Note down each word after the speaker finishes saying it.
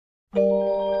Hello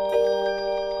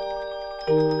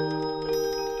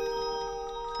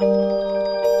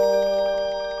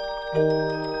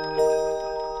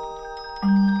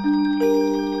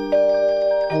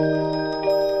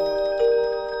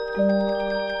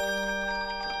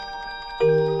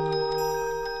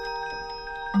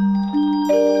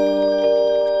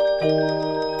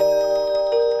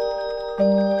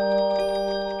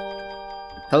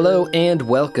and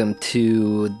welcome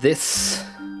to this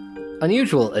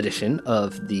unusual edition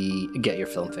of the Get Your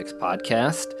Film Fix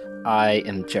podcast. I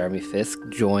am Jeremy Fisk,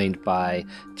 joined by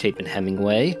Chapin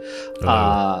Hemingway.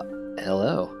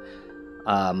 Hello.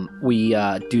 We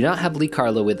do not have Lee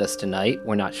Carlo with us tonight.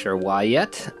 We're not sure why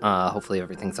yet. Hopefully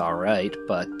everything's all right.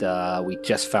 But we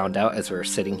just found out as we were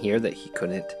sitting here that he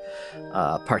couldn't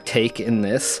partake in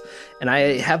this. And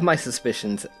I have my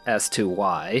suspicions as to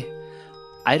why.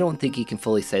 I don't think he can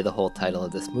fully say the whole title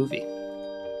of this movie.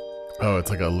 Oh,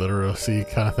 it's like a literacy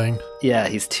kind of thing? Yeah,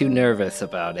 he's too nervous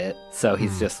about it. So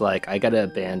he's just like, I gotta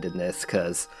abandon this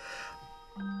because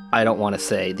I don't want to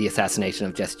say The Assassination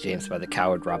of Jesse James by the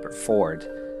coward Robert Ford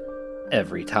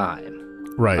every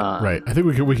time. Right, right. I think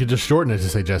we could just shorten it to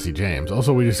say Jesse James.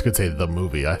 Also, we just could say the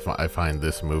movie. I find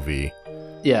this movie...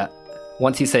 Yeah,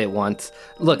 once you say it once.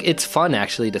 Look, it's fun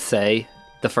actually to say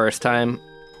the first time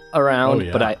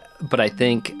around, but I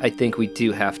think we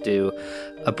do have to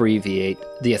abbreviate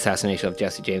The Assassination of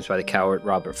Jesse James by the coward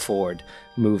Robert Ford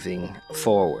moving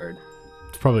forward.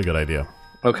 It's probably a good idea.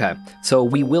 Okay, so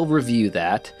we will review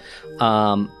that.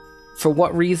 For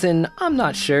what reason, I'm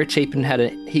not sure. Chapin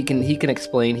he can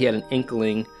explain. He had an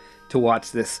inkling to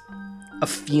watch this, a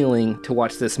feeling to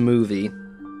watch this movie.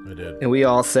 I did, and we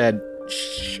all said,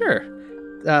 sure.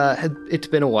 It's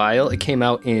been a while. It came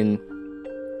out in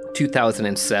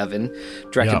 2007,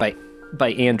 directed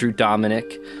by Andrew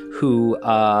Dominik, who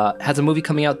has a movie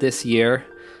coming out this year.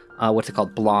 What's it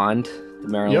called? Blonde, the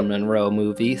Marilyn Monroe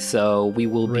movie. So we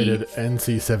will rated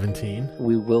NC-17.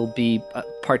 We will be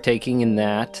partaking in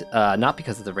that, not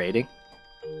because of the rating,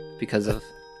 because of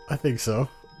I think so.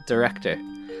 Director.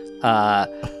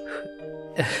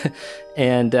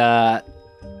 And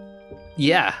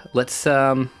yeah, let's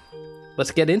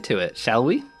get into it, shall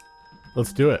we?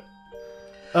 Let's do it.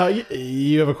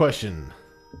 You have a question.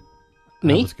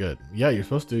 Me? That was good. Yeah, you're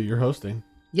supposed to. You're hosting.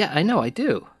 Yeah, I know, I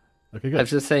do. Okay, good. I was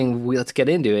just saying, let's get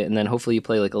into it, and then hopefully you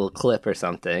play like a little clip or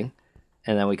something,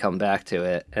 and then we come back to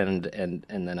it, and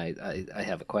then I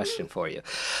have a question for you.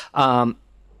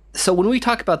 So when we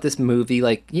talk about this movie,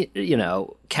 like, you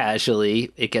know,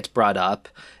 casually, it gets brought up.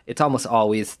 It's almost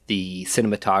always the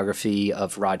cinematography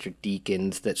of Roger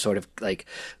Deakins that sort of, like,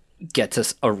 gets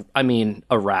us,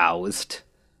 aroused,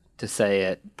 to say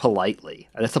it politely.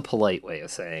 That's a polite way of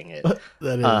saying it.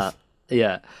 That is.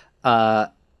 Yeah.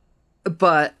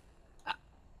 But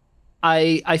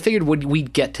I figured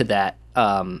we'd get to that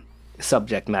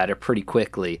subject matter pretty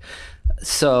quickly.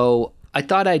 So I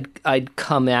thought I'd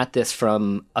come at this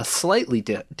from a slightly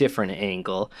different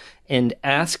angle and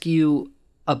ask you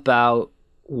about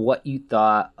what you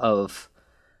thought of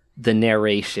the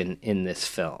narration in this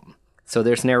film. So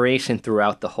there's narration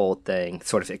throughout the whole thing,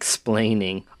 sort of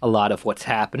explaining a lot of what's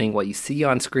happening, what you see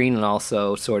on screen, and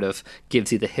also sort of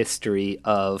gives you the history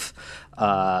of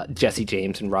Jesse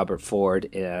James and Robert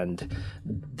Ford and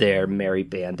their merry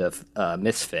band of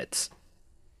misfits.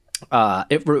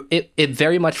 It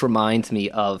very much reminds me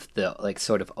of the, like,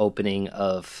 sort of opening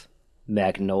of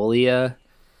Magnolia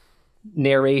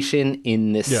narration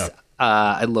in this. Yeah.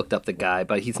 I looked up the guy,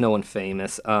 but he's no one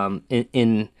famous.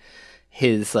 In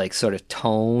his, like, sort of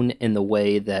tone and the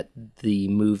way that the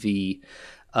movie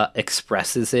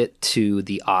expresses it to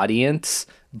the audience.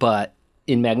 But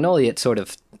in Magnolia, it sort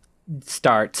of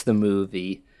starts the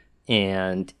movie,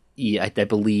 and I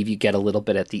believe you get a little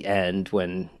bit at the end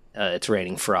when it's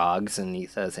raining frogs, and he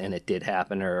says, and it did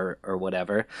happen, or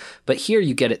whatever. But here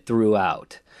you get it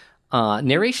throughout.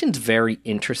 Narration's very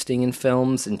interesting in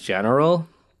films in general,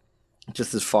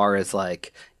 just as far as,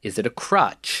 like, is it a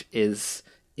crutch? Is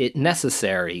it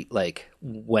necessary? Like,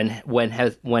 when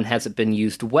has it been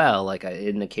used well? Like,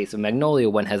 in the case of Magnolia,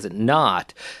 when has it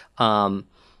not? And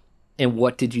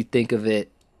what did you think of it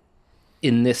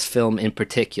in this film in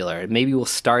particular? Maybe we'll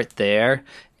start there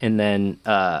and then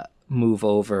move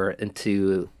over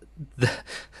into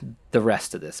the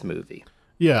rest of this movie.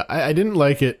 Yeah, I didn't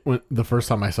like it the first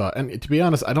time I saw it, and to be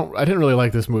honest, I didn't really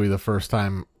like this movie the first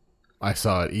time I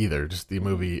saw it either. Just the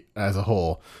movie as a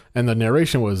whole, and the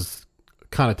narration was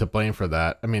kind of to blame for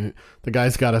that. I mean, the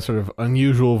guy's got a sort of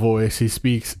unusual voice. He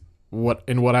speaks what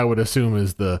I would assume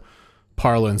is the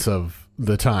parlance of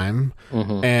the time,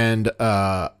 and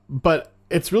but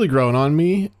it's really grown on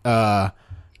me.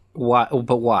 Why?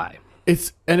 But why?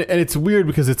 And it's weird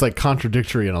because it's like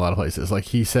contradictory in a lot of places. Like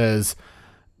he says,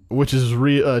 which is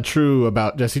true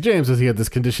about Jesse James, is he had this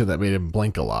condition that made him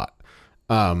blink a lot.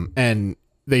 And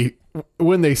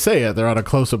when they say it, they're on a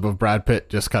close up of Brad Pitt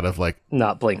just kind of like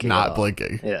not blinking.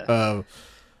 Yeah.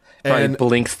 Probably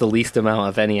blinks the least amount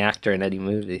of any actor in any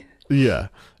movie. Yeah.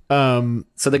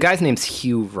 So the guy's name's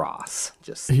Hugh Ross.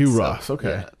 Ross. Okay.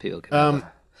 Yeah, people can have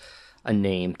a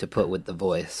name to put with the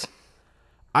voice.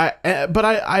 I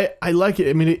like it.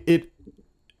 I mean,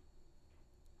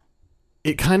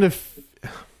 it kind of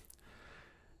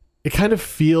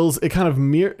feels,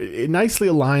 it nicely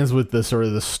aligns with the sort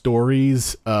of the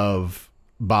stories of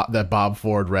that Bob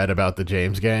Ford read about the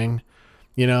James Gang.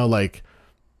 You know, like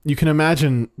you can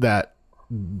imagine that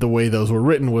the way those were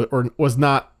written was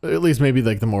not, at least maybe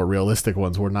like the more realistic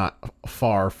ones were not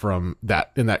far from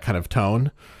that in that kind of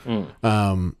tone.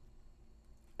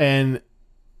 And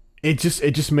it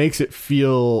just makes it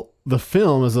feel, the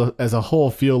film as a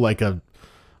whole feel like a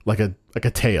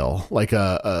tale, like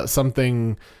a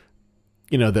something,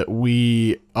 you know, that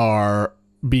we are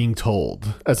being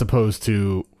told as opposed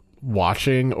to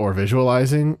watching or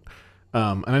visualizing.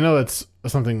 And I know that's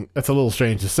something that's a little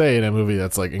strange to say in a movie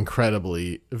that's like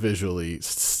incredibly visually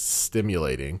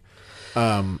stimulating.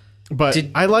 But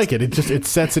I like it. It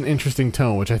sets an interesting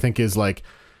tone, which I think is like,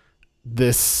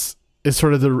 this is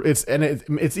sort of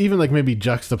it's even like maybe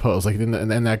juxtaposed, like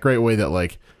in that great way that,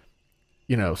 like,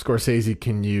 you know, Scorsese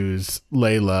can use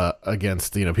Layla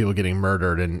against, you know, people getting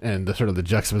murdered and the sort of the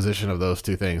juxtaposition of those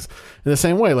two things. In the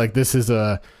same way, like this is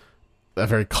a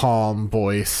very calm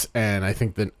voice, and I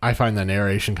think that I find the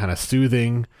narration kind of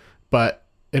soothing, but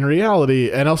in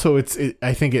reality, and also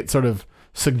I think it sort of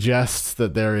suggests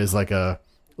that there is like a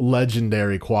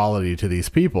legendary quality to these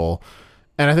people.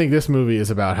 And I think this movie is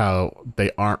about how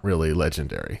they aren't really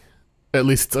legendary, at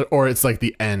least, or it's like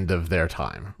the end of their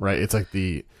time, right? It's like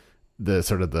the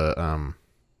sort of the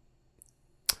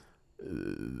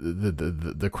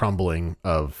crumbling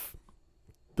of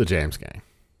the James Gang.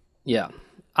 Yeah.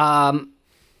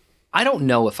 I don't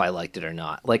know if I liked it or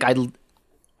not. Like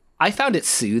I found it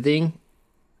soothing,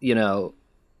 you know,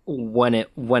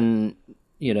 when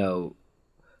you know,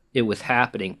 it was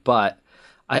happening, but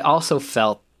I also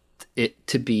felt it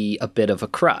to be a bit of a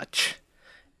crutch,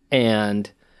 and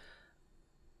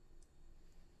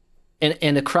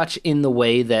a crutch in the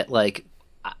way that, like,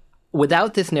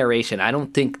 without this narration, I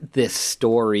don't think this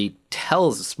story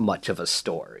tells much of a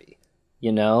story,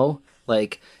 you know?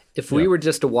 Like, if we were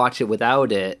just to watch it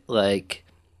without it, like,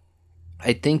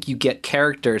 I think you get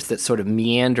characters that sort of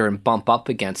meander and bump up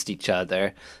against each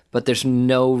other, but there's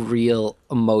no real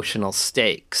emotional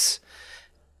stakes.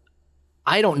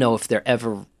 I don't know if there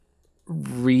ever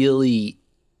really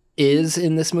is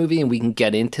in this movie, and we can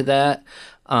get into that.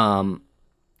 You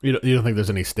don't think there's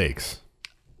any stakes?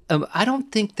 I don't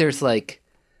think there's, like,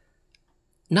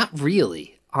 not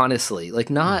really, honestly, like,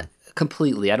 not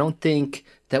completely. I don't think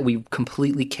that we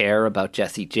completely care about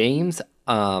Jesse James.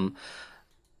 I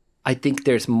think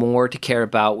there's more to care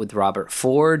about with Robert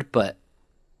Ford, but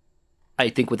I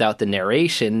think without the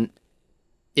narration,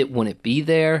 it wouldn't be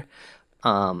there.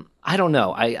 I don't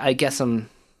know. I guess I'm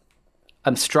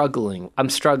struggling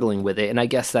with it, and I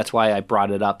guess that's why I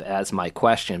brought it up as my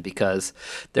question, because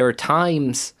there are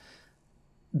times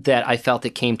that I felt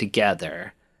it came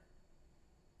together,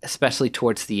 especially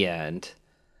towards the end,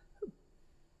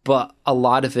 but a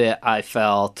lot of it I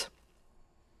felt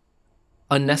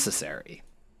unnecessary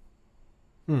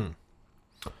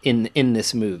in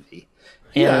this movie.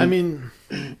 And yeah, I mean,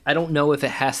 I don't know if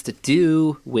it has to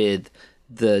do with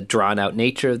the drawn out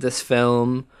nature of this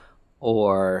film,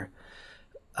 or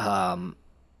I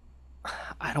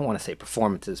don't want to say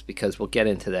performances, because we'll get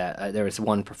into that. There was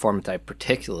one performance I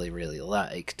particularly really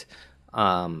liked,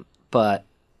 but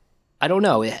I don't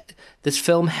know. This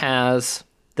film has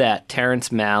that Terrence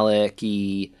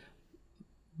Malick-y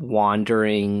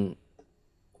wandering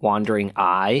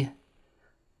eye,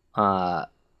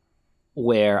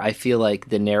 where I feel like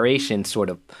the narration sort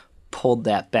of pulled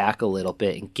that back a little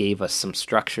bit and gave us some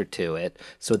structure to it,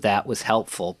 so that was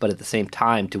helpful. But at the same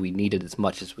time, do we need it as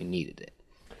much as we needed it?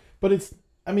 But it's,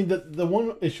 I mean, the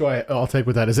one issue I'll take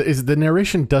with that is the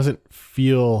narration doesn't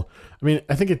feel, I mean,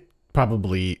 I think it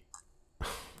probably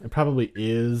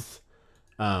is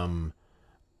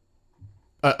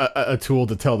a tool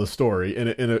to tell the story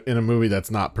in a movie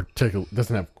that's not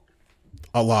doesn't have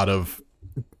a lot of,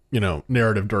 you know,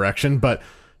 narrative direction. But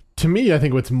to me, I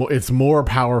think it's more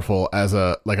powerful as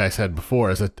a, like I said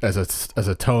before, as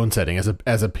a tone setting,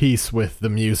 as a piece with the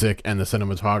music and the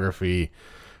cinematography,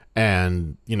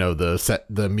 and, you know, the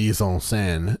mise en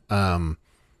scène,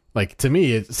 like, to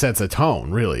me, it sets a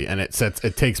tone, really, and it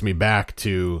takes me back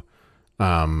to,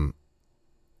 that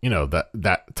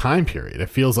time period. It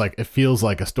feels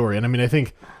like a story. And I mean, I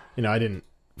think, I didn't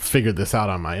figure this out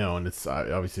on my own. It's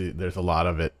obviously there's a lot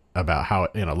of it about how,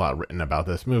 a lot written about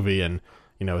this movie, and,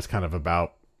 it's kind of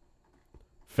about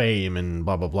fame and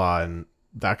blah, blah, blah, and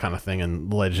that kind of thing,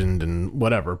 and legend and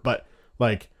whatever. But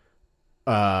like,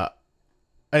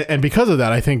 and because of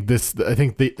that, I think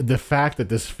the fact that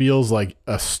this feels like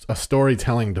a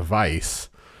storytelling device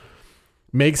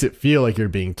makes it feel like you're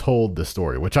being told the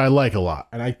story, which I like a lot.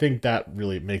 And I think that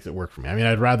really makes it work for me. I mean,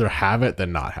 I'd rather have it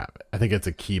than not have it. I think it's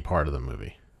a key part of the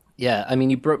movie. Yeah, I mean,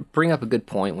 you bring up a good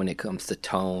point when it comes to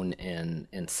tone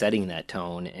and setting that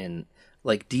tone. And,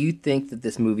 like, do you think that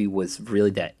this movie was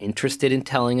really that interested in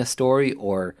telling a story,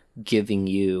 or giving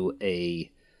you I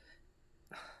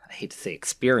hate to say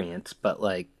experience, but,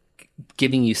 like,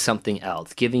 giving you something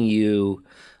else, giving you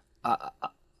a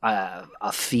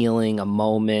feeling, a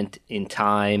moment in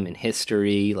time and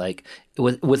history? Like,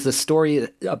 was the story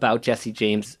about Jesse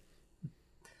James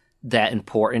that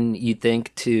important, you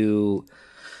think, to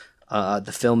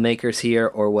the filmmakers here,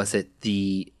 or was it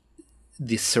the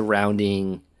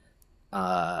surrounding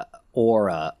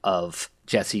aura of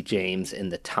Jesse James in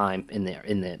the time, in the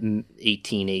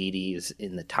 1880s,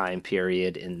 in the time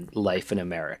period in life in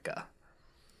America?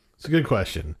 It's a good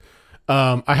question.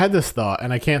 I had this thought,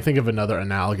 and I can't think of another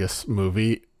analogous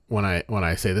movie when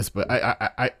I say this, but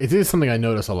it is something I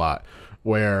notice a lot,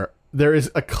 where there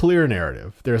is a clear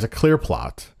narrative, there's a clear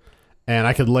plot, and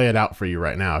I could lay it out for you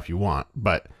right now if you want,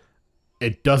 but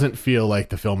it doesn't feel like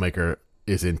the filmmaker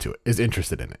is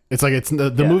interested in it. It's like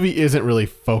the movie isn't really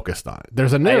focused on it.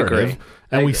 There's a narrative,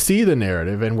 and we see the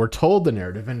narrative, and we're told the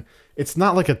narrative, and it's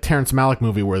not like a Terrence Malick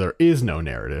movie where there is no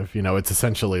narrative. It's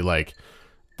essentially like,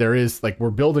 there is, like,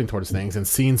 we're building towards things, and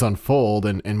scenes unfold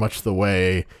in much the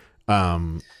way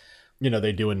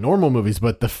they do in normal movies.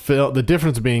 But the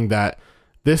difference being that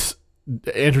this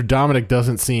Andrew Dominik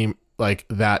doesn't seem like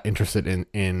that interested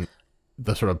in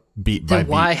the sort of beat by beat. Then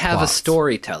why have plots. a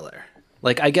storyteller?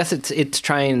 Like, I guess it's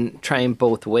trying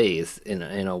both ways in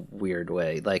a weird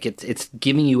way. Like, it's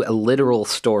giving you a literal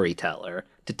storyteller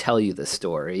to tell you the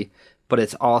story, but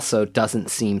it's also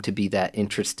doesn't seem to be that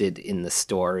interested in the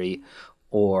story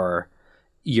or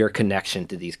your connection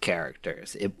to these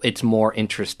characters. It's more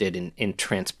interested in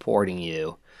transporting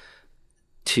you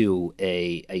to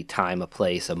a time, a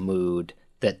place, a mood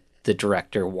that the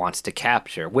director wants to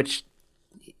capture, which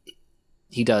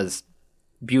he does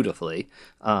beautifully.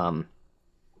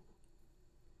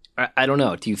 I don't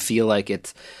know. Do you feel like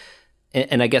it's...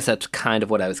 And I guess that's kind of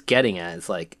what I was getting at, is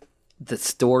like the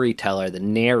storyteller, the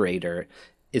narrator,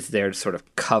 is there to sort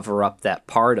of cover up that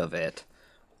part of it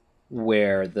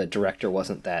where the director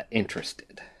wasn't that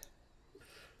interested.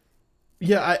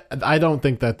 Yeah, I don't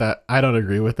think that I don't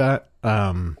agree with that.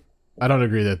 I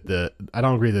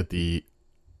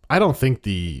don't think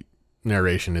the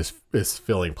narration is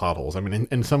filling plot holes. I mean,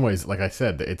 in some ways, like I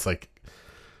said, it's like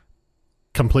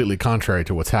completely contrary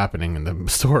to what's happening in the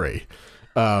story.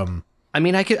 I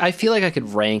mean, I feel like I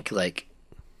could rank like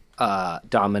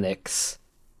Dominik's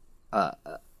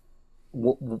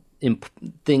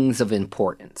things of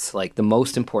importance. Like, the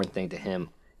most important thing to him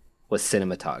was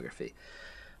cinematography,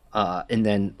 and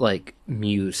then like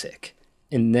music,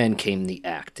 and then came the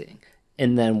acting,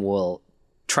 and then we'll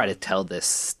try to tell this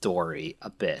story a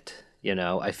bit.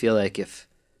 I feel like if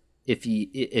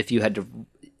you had to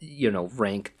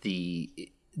rank the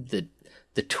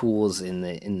tools in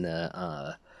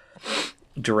the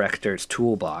director's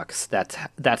toolbox,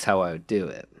 that's how I would do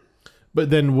it. But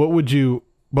then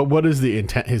what is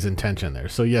his intention there?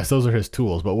 So yes, those are his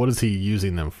tools, but what is he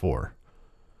using them for?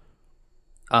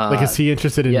 Like, is he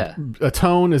interested in a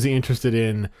tone? Is he interested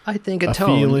in I think a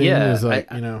tone. Feeling? Yeah, Is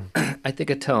like, I think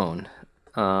a tone.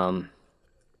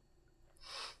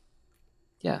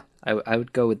 Yeah, I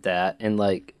would go with that, and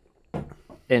like,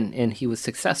 and he was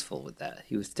successful with that.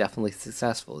 He was definitely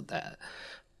successful with that.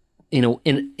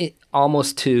 In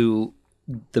almost to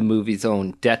the movie's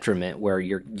own detriment, where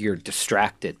you're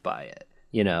distracted by it.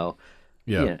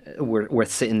 We're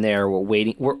sitting there, we're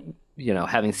waiting, we're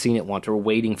having seen it once, we're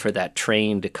waiting for that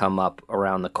train to come up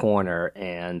around the corner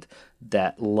and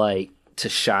that light to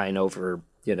shine over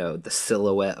the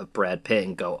silhouette of Brad Pitt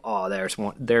and go, oh, there's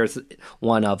one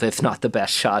of, if not the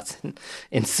best shots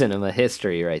in cinema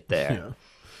history right there.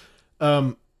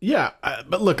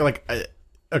 But look, like,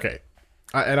 okay,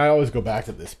 and I always go back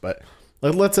to this, but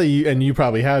let's say you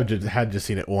probably had just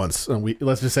seen it once, and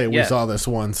let's just say we saw this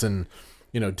once and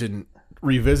didn't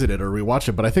revisit it or rewatch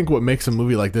it. But I think what makes a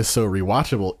movie like this so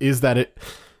rewatchable is that it,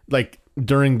 like,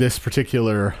 during this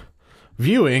particular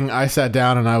viewing, I sat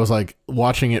down and I was like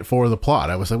watching it for the plot.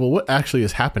 I was like, well, what actually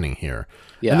is happening here?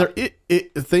 Yeah. And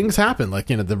things happen. Like,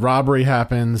 the robbery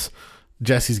happens.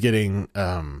 Jesse's getting,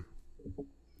 paranoid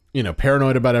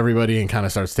about everybody and kind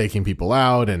of starts taking people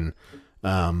out. And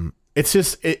it's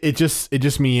just, it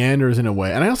just meanders in a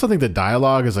way. And I also think the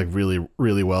dialogue is like really,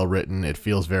 really well written. It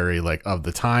feels very like of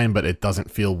the time, but it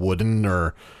doesn't feel wooden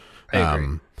or, I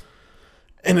agree.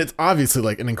 and it's obviously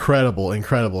like an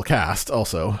incredible cast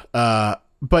also.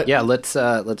 But yeah, let's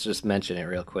just mention it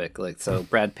real quick. Like, so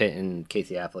Brad Pitt and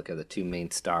Casey Affleck are the two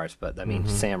main stars, but I mean,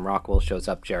 Sam Rockwell shows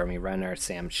up, Jeremy Renner,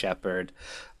 Sam Shepard.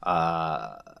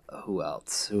 Who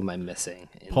else? Who am I missing?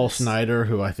 Paul Snyder,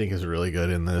 who I think is really good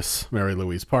in this. Mary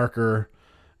Louise Parker,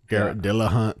 Garrett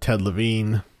Dillahunt, Ted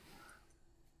Levine.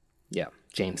 Yeah,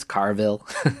 James Carville.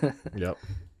 Yep.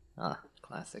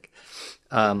 Classic.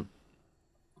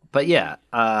 But yeah,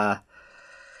 I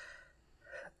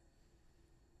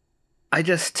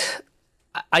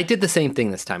did the same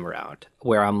thing this time around,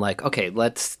 where I'm like, okay,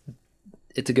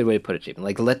 it's a good way to put it, Chapin.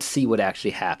 Like, let's see what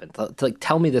actually happened. Like,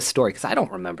 tell me this story, because I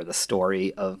don't remember the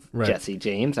story of Jesse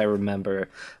James. I remember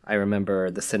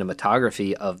the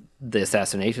cinematography of the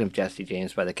assassination of Jesse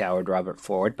James by the coward Robert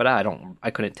Ford, but I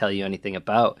couldn't tell you anything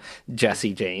about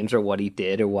Jesse James or what he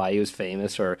did or why he was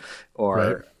famous or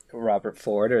Robert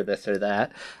Ford or this or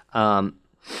that. And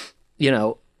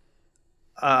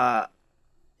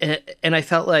I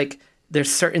felt like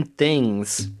there's certain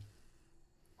things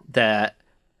that,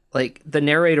 like, the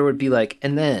narrator would be like,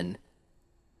 and then,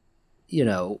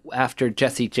 after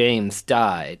Jesse James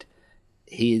died,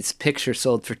 his picture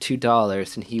sold for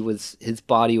 $2, and his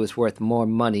body was worth more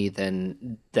money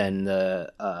than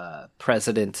the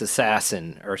president's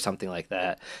assassin or something like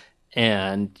that.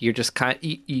 And you're just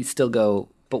you still go,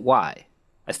 but why?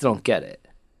 I still don't get it.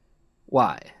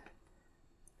 Why?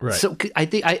 Right. So I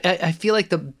think I feel like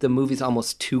the movie's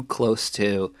almost too close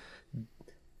to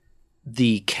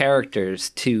the characters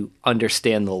to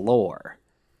understand the lore.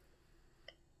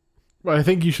 Well, I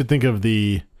think you should think of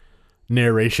the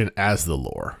narration as the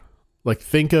lore. Like,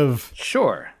 think of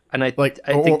and I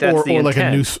think that's or the like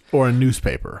intent. a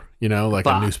newspaper, like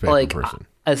a newspaper person.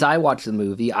 As I watch the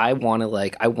movie, I want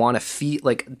to feel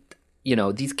like,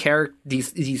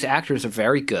 these actors are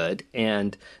very good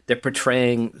and they're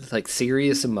portraying like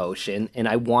serious emotion, and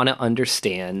I want to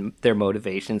understand their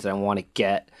motivations, and I want to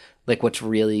get like what's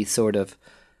really sort of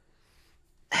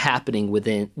happening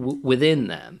within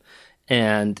them.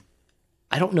 And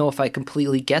I don't know if I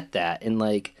completely get that. And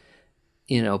like,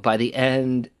 by the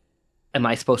end, am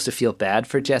I supposed to feel bad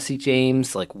for Jesse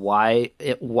James? Like, why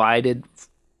did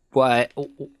Robert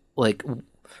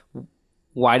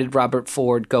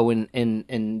Ford go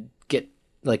and get,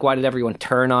 like, why did everyone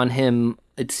turn on him?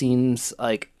 It seems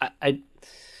like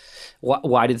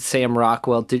why did Sam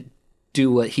Rockwell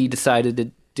do what he decided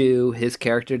to do, his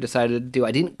character decided to do?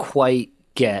 I didn't quite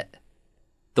get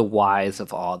the whys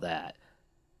of all that,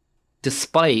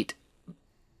 despite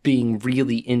being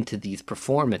really into these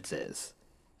performances.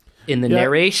 In the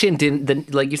narration,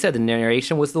 like you said, the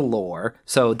narration was the lore,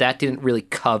 so that didn't really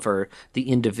cover the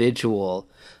individual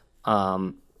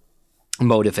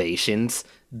motivations.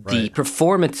 The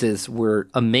performances were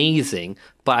amazing,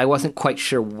 but I wasn't quite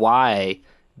sure why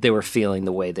they were feeling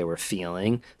the way they were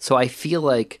feeling. So I feel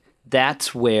like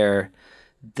that's where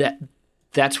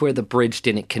the bridge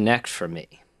didn't connect for me.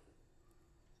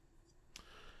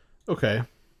 Okay.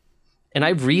 And I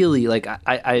really, like,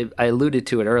 I alluded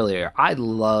to it earlier, I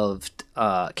loved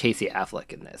Casey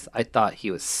Affleck in this. I thought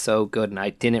he was so good, and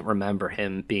I didn't remember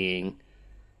him being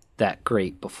that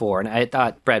great before. And I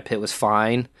thought Brad Pitt was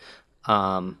fine.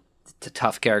 It's a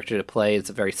tough character to play. It's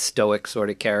a very stoic sort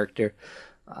of character.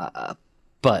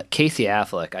 But Casey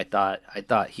Affleck, I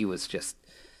thought he was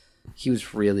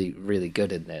really, really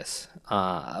good in this.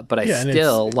 But I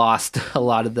still lost a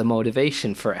lot of the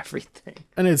motivation for everything.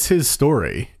 And it's his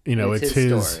story, it's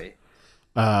his story.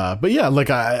 But yeah, like,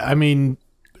 I mean,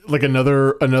 like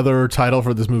another title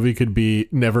for this movie could be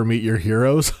Never Meet Your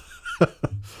Heroes.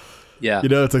 Yeah.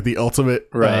 It's like the ultimate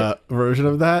version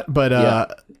of that. But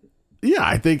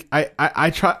I think I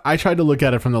tried to look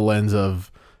at it from the lens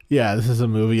of, this is a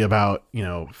movie about,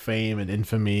 fame and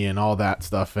infamy and all that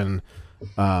stuff. And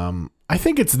I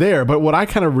think it's there. But what I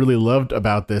kind of really loved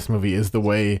about this movie is the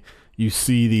way you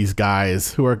see these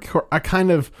guys who are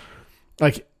kind of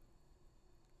like,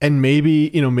 and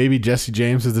maybe Jesse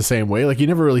James is the same way. Like, you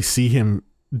never really see him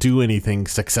do anything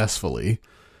successfully.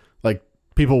 Like,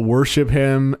 people worship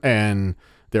him and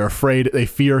they're afraid, they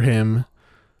fear him.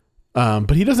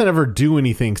 But he doesn't ever do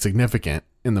anything significant.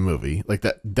 in the movie, like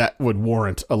that would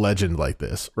warrant a legend like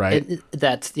this, right?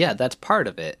 That's part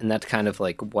of it, and that's kind of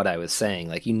like what I was saying.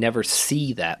 Like you never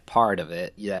see that part of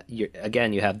it. Yeah,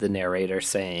 again, you have the narrator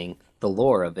saying the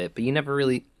lore of it, but you never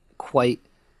really quite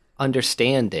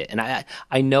understand it. And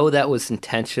I know that was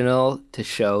intentional to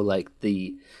show like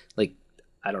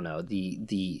I don't know,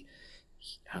 the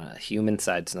human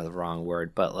side's not the wrong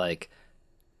word, but like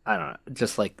I don't know,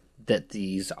 just like that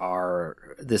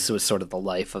this was sort of the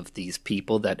life of these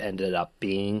people that ended up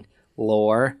being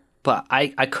lore, but I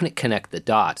couldn't connect the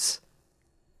dots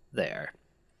there.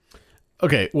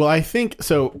 Okay, well, I think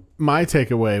so. My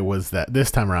takeaway was that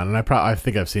this time around, and I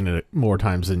think I've seen it more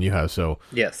times than you have. So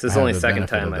yes, this is only the second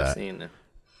time I've seen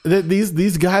it.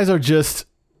 These guys are just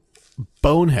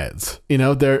boneheads. You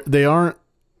know, they aren't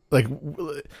like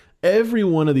every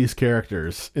one of these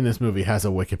characters in this movie has a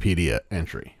Wikipedia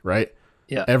entry, right?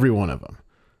 Yeah, every one of them.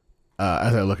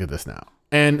 As I look at this now,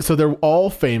 and so they're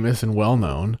all famous and well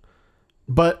known,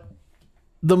 but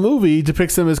the movie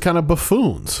depicts them as kind of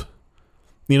buffoons.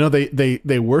 You know,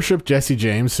 they worship Jesse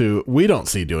James, who we don't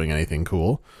see doing anything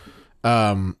cool.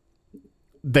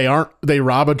 They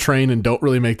rob a train and don't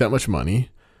really make that much money.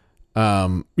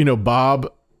 You know,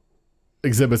 Bob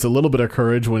exhibits a little bit of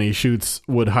courage when he shoots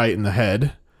Wood Height in the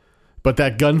head. But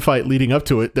that gunfight leading up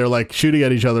to it, they're like shooting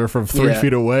at each other from 3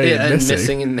 feet away and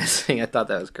missing. I thought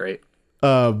that was great.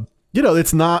 You know,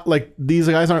 it's not like these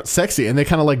guys aren't sexy, and they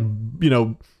kind of like, you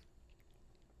know,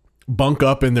 bunk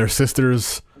up in their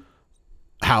sister's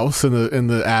house in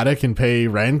the attic and pay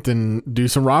rent and do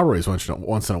some robberies once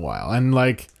in a while. And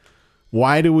like,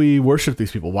 why do we worship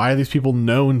these people? Why are these people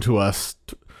known to us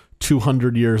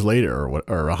 200 years later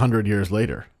or 100 years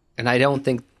later? And I don't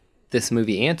think this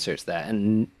movie answers that,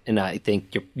 and I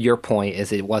think your point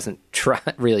is it wasn't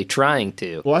really trying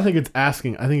to. Well, I think it's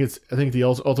asking.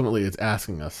 Ultimately it's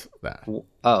asking us that.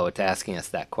 Oh, it's asking us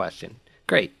that question.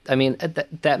 Great. I mean,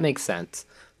 that makes sense.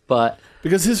 But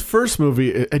because his first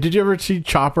movie, did you ever see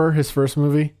Chopper? His first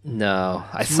movie? No,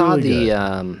 I saw really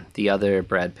the other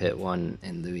Brad Pitt one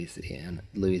in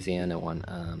Louisiana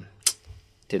one.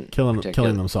 Didn't killing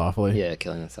them softly. Yeah,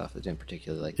 killing them softly. Didn't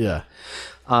particularly like. Yeah.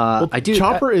 I do.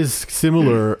 Chopper is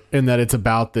similar in that it's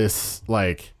about this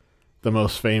like the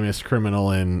most famous criminal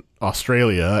in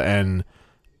Australia, and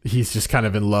he's just kind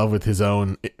of in love with his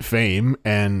own fame,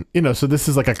 and you know, so this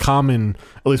is like a common,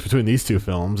 at least between these two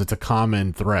films, it's a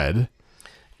common thread.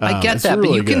 I get that,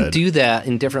 really, but you can do that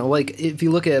in different. Like if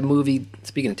you look at a movie,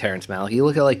 speaking of Terrence Malick, you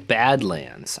look at like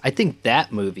Badlands. I think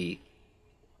that movie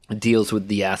deals with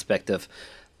the aspect of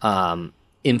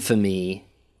infamy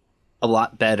a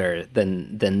lot better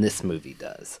than this movie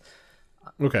does.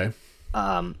 Okay.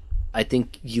 I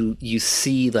think you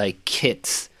see like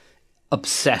Kit's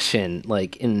obsession,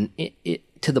 like in it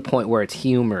to the point where it's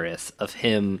humorous of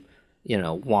him, you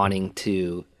know, wanting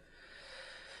to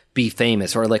be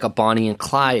famous, or like a Bonnie and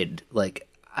Clyde. Like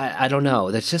I don't know.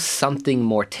 There's just something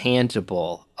more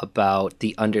tangible about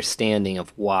the understanding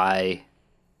of why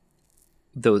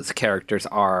those characters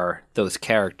are those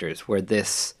characters, where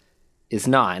this is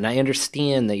not. And I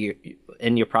understand that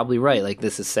you're probably right. Like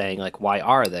this is saying like, why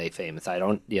are they famous? I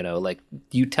don't, you know, like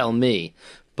you tell me,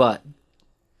 but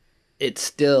it's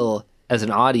still, as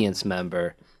an audience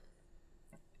member,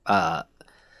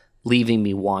 leaving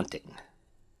me wanting.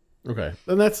 Okay.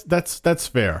 And that's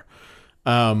fair.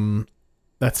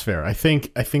 That's fair. I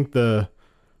think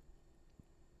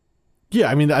yeah,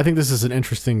 I mean, I think this is an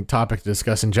interesting topic to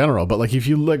discuss in general, but like if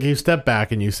you step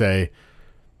back and you say,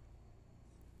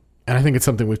 and I think it's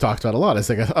something we've talked about a lot, it's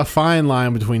like a fine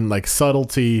line between like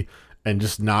subtlety and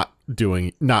just not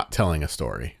telling a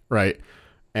story, right?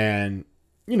 And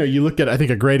you know, you look at, I think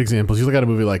a great example is you look at a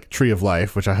movie like Tree of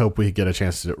Life, which I hope we get a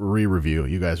chance to re-review.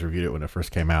 You guys reviewed it when it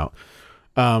first came out.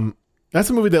 That's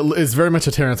a movie that is very much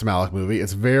a Terrence Malick movie.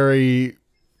 It's very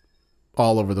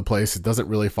all over the place. It doesn't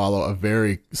really follow a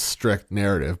very strict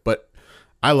narrative, but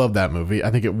I love that movie.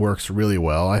 I think it works really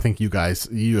well. I think you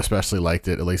especially liked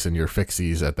it, at least in your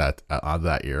fixies at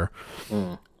that year.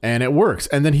 And it works.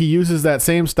 And then he uses that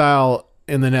same style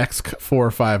in the next 4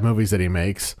 or 5 movies that he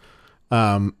makes.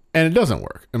 And it doesn't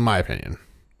work, in my opinion.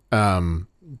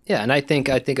 Yeah, and I think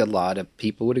a lot of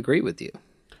people would agree with you.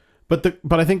 But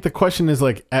I think the question is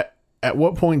like, at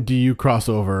what point do you cross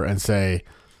over and say,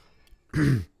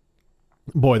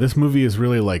 boy, this movie is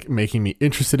really like making me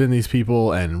interested in these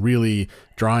people and really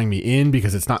drawing me in,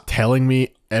 because it's not telling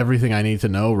me everything I need to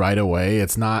know right away.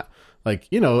 It's not like,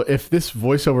 you know, if this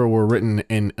voiceover were written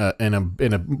in a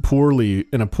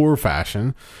poor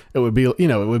fashion, it would be, you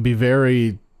know, it would be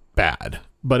very bad.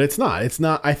 But it's not.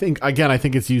 I think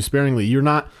it's used sparingly. You're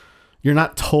not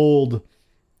told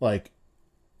like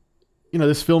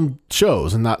this film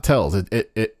shows and not tells.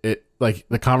 It like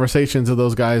the conversations of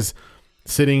those guys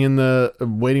sitting in the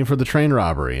waiting for the train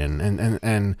robbery and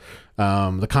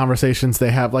the conversations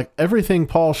they have, like everything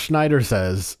Paul Schneider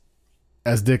says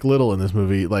as Dick Little in this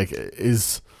movie, like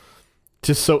is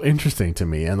just so interesting to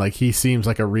me. And like, he seems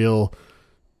like a real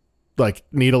like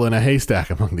needle in a haystack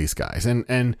among these guys.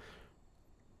 And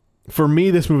for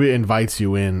me, this movie invites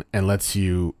you in and lets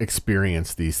you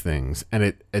experience these things. And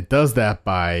it does that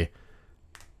by,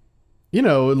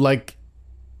 like,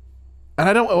 and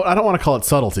I don't want to call it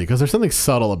subtlety, because there's something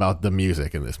subtle about the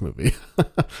music in this movie.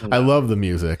 I love the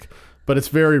music, but it's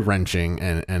very wrenching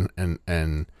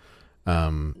and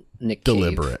Nick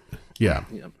deliberate. Cave. Yeah.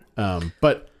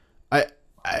 But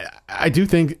I do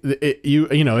think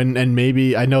and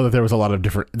maybe I know that there was a lot of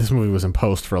different. This movie was in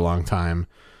post for a long time,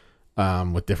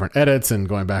 with different edits and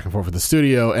going back and forth with the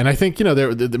studio. And I think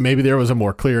maybe there was a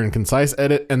more clear and concise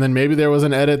edit, and then maybe there was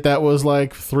an edit that was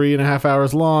like 3.5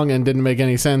 hours long and didn't make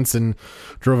any sense and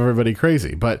drove everybody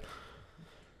crazy. But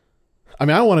I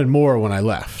mean, I wanted more when I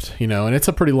left, and it's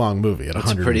a pretty long movie at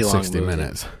 160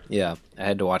 minutes. Yeah, I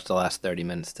had to watch the last 30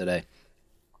 minutes today.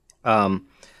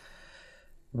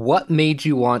 What made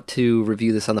you want to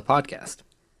review this on the podcast?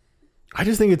 I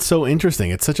just think it's so interesting.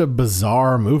 It's such a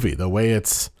bizarre movie, the way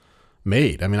it's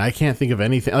made. I mean, I can't think of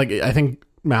anything. Like, I think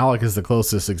Malick is the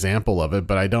closest example of it,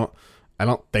 but I don't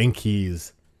think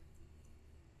he's.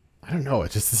 I don't know.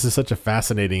 It's just, this is such a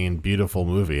fascinating and beautiful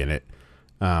movie, and it.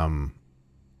 But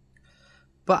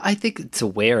I think it's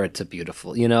aware it's a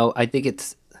beautiful. I think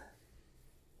it's.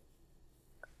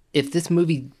 If this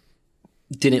movie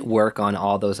didn't work on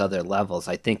all those other levels,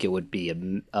 I think it would be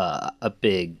a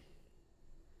big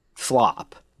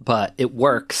flop. But it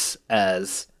works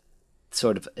as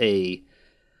sort of a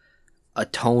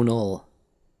tonal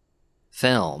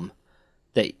film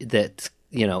that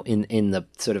in the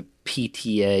sort of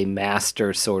PTA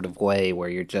master sort of way, where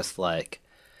you're just like,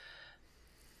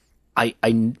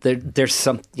 there's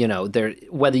some, there,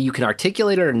 whether you can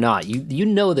articulate it or not,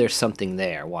 there's something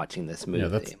there watching this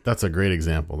movie. Yeah, that's a great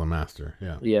example, The Master.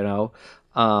 Yeah.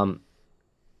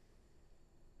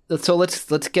 So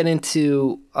let's get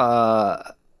into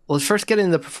let's first get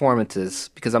into the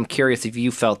performances, because I'm curious if you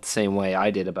felt the same way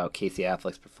I did about Casey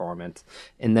Affleck's performance,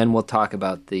 and then we'll talk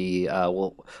about the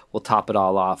we'll top it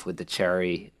all off with the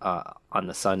cherry on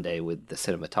the sundae with the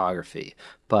cinematography.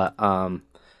 But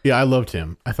yeah, I loved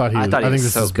him. I think this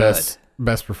is so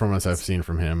best performance I've seen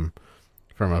from him,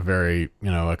 from a very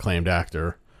acclaimed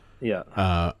actor.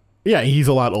 Yeah. Yeah, he's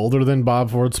a lot older than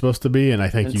Bob Ford's supposed to be, and I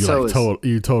think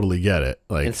you totally get it.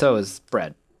 Like, and so is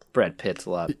Brad Pitt's a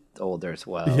lot older as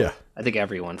well. Yeah, I think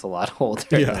everyone's a lot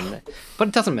older. Yeah, but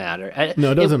it doesn't matter.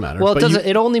 No, it doesn't matter. Well, it doesn't.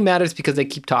 It only matters because they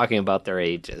keep talking about their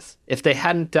ages. If they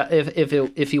hadn't,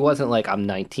 if he wasn't like, I'm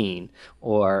 19,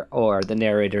 or the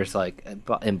narrator's like,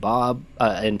 and Bob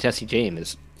and Jesse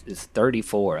James is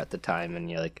 34 at the time, and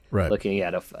you're like looking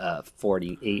at a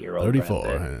 48-year-old 34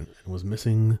 and was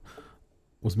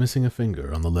missing a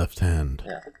finger on the left hand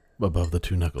above the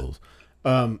two knuckles.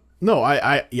 No,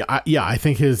 I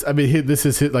think this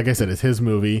is his, like I said, it's his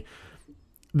movie.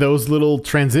 Those little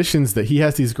transitions that he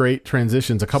has, these great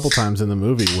transitions a couple times in the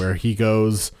movie where he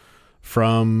goes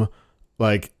from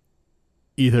like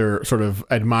either sort of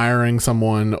admiring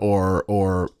someone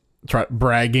or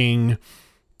bragging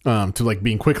to like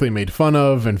being quickly made fun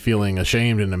of and feeling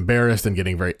ashamed and embarrassed and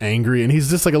getting very angry, and he's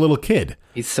just like a little kid.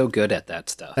 He's so good at that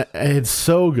stuff. It's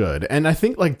so good. And I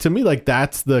think, like, to me, like,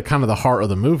 that's the kind of the heart of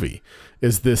the movie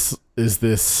is this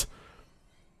his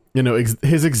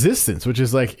existence, which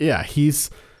is like, yeah,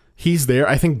 he's there.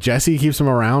 I think Jesse keeps him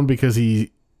around because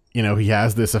he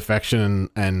has this affection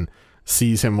and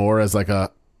sees him more as like a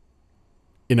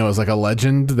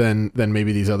legend than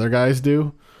maybe these other guys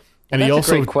do. And that's he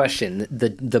also, a great question.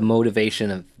 The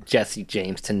motivation of Jesse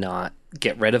James to not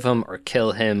get rid of him or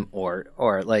kill him or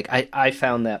like, I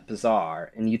found that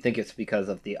bizarre. And you think it's because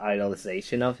of the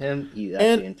idolization of him? He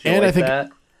actually enjoys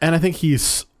that. And I think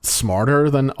he's smarter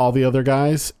than all the other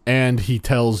guys, and he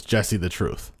tells Jesse the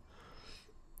truth.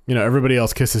 Everybody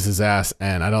else kisses his ass,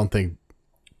 and I don't think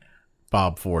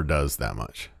Bob Ford does that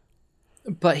much.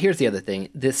 But here's the other thing.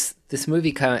 This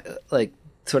movie kind of like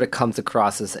sort of comes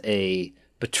across as a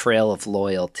betrayal of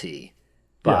loyalty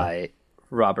by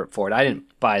Robert Ford. I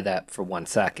didn't buy that for 1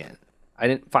 second. I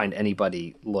didn't find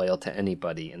anybody loyal to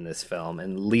anybody in this film,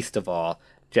 and least of all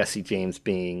Jesse James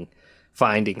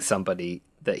finding somebody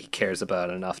that he cares about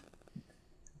enough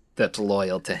that's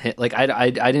loyal to him. Like,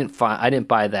 I didn't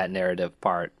buy that narrative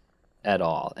part at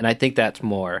all, and I think that's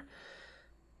more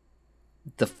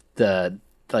the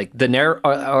like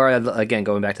or again,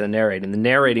 going back to the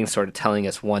narrating sort of telling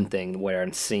us one thing where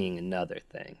I'm seeing another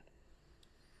thing.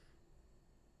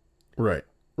 Right.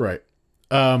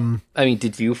 I mean,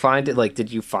 did you find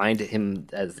him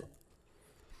as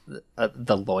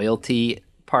the loyalty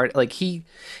part? Like he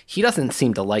doesn't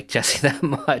seem to like Jesse that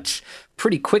much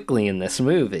pretty quickly in this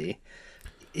movie.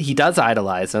 He does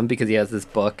idolize him because he has his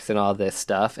books and all this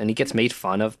stuff, and he gets made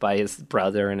fun of by his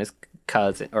brother and his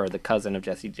cousin, or the cousin of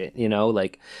Jesse James,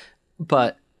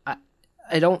 but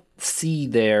I don't see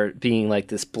there being like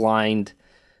this blind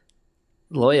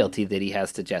loyalty that he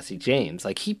has to Jesse James.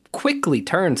 Like, he quickly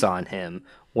turns on him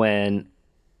when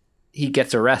he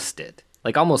gets arrested,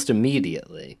 like almost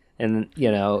immediately. And,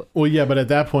 well, yeah, but at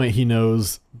that point he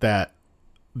knows that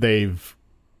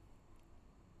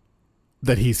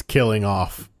he's killing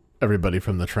off everybody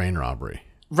from the train robbery.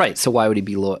 Right. So why would he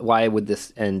be why would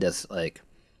this end as like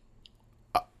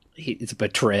it's a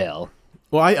betrayal?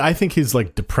 Well, I think his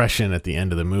like depression at the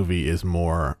end of the movie is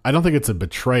more. I don't think it's a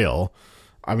betrayal.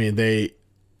 I mean, they,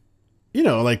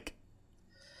 like,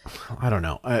 I don't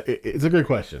know. It's a good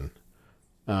question.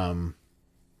 What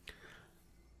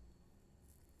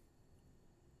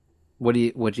do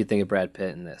you think of Brad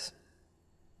Pitt in this?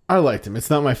 I liked him. It's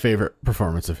not my favorite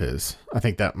performance of his. I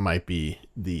think that might be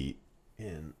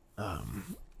in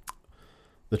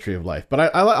the Tree of Life.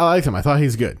 But I liked him. I thought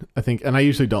he's good. I think, and I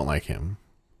usually don't like him.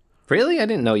 Really? I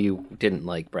didn't know you didn't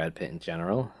like Brad Pitt in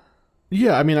general.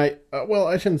 Yeah, I mean, I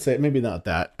shouldn't say it. Maybe not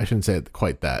that. I shouldn't say it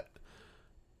quite that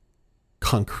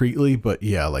concretely, but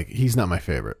yeah, like, he's not my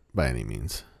favorite by any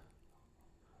means.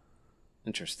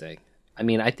 Interesting. I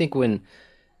mean, I think when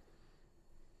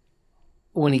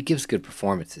he gives good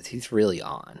performances, he's really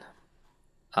on.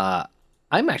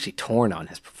 I'm actually torn on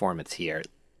his performance here.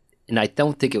 And I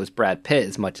don't think it was Brad Pitt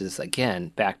as much as, again,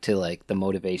 back to like the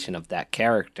motivation of that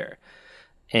character.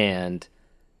 And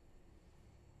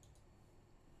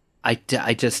I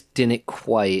just didn't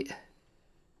quite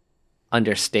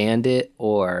understand it,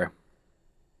 or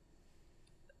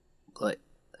like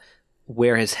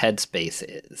where his headspace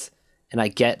is. And I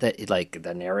get that, like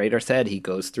the narrator said, he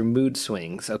goes through mood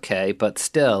swings, okay, but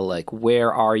still, like,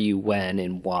 where are you, when,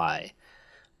 and why?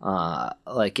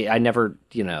 Like, I never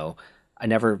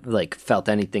like felt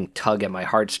anything tug at my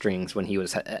heartstrings when he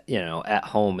was, at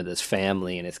home with his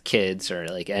family and his kids, or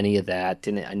like any of that.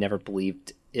 I never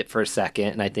believed it for a second,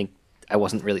 and I think I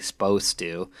wasn't really supposed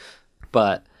to.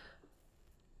 But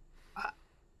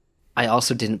I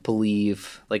also didn't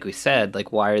believe, like we said,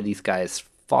 like, why are these guys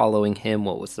following him?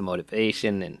 What was the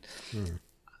motivation? And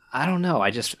I don't know.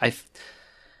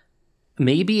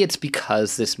 Maybe it's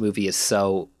because this movie is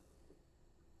so,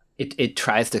 it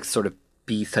tries to sort of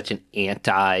be such an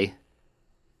anti-Western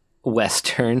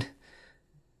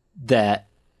that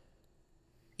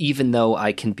even though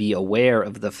I can be aware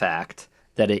of the fact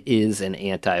that it is an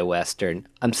anti-Western,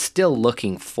 I'm still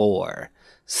looking for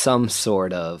some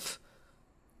sort of,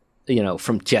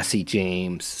 from Jesse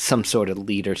James, some sort of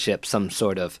leadership, some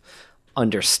sort of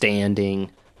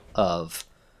understanding of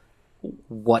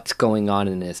what's going on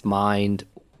in his mind,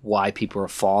 why people are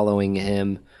following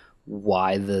him,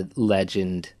 why the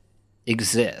legend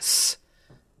exists.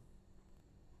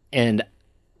 And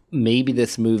maybe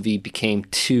this movie became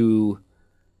too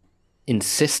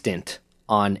insistent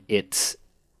on its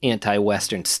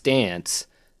anti-Western stance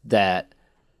that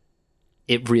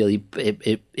it really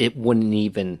it wouldn't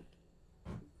even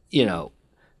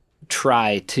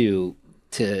try to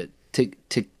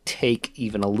take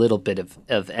even a little bit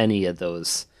of any of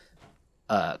those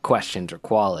questions or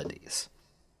qualities.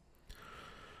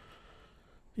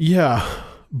 Yeah,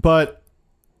 but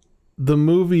the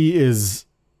movie is,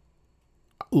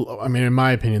 I mean, in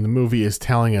my opinion, the movie is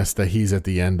telling us that he's at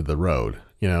the end of the road.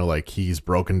 Like, he's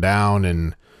broken down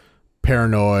and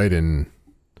paranoid and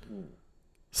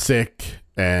sick,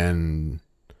 and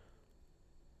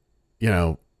he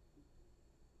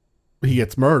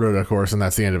gets murdered, of course, and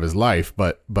that's the end of his life.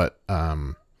 But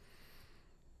and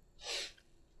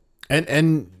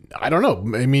I don't know.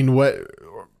 I mean,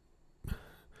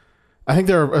 I think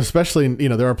there are, especially,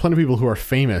 there are plenty of people who are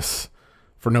famous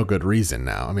for no good reason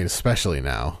now. I mean, especially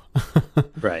now.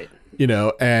 Right.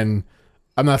 And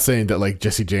I'm not saying that, like,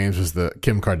 Jesse James was the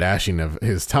Kim Kardashian of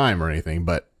his time or anything,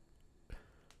 but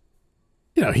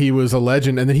he was a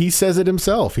legend. And then he says it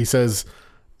himself. He says,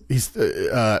 he's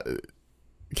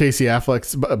Casey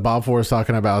Affleck's Bob Forrest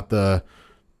talking about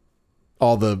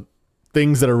all the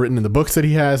things that are written in the books that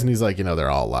he has, and he's like,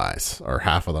 they're all lies, or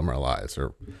half of them are lies,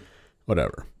 or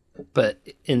whatever. But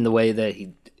in the way that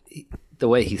the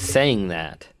way he's saying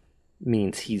that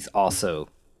means he's also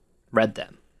read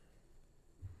them.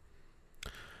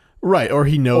 Right, or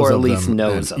he knows or at of least them,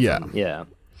 knows and, of yeah, them. Yeah.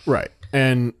 right,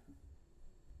 and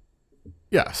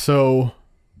yeah, so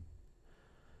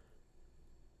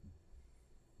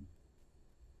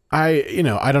I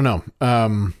don't know.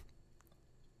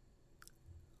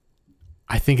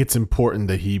 I think it's important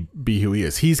that he be who he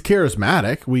is. He's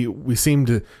charismatic. We seem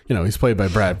to, he's played by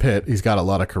Brad Pitt. He's got a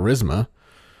lot of charisma.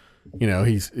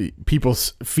 People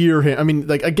fear him. I mean,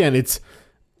 like, again, it's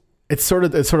sort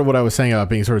of what I was saying about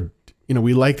being sort of,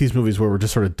 we like these movies where we're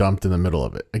just sort of dumped in the middle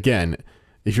of it. Again,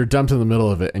 if you're dumped in the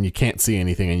middle of it and you can't see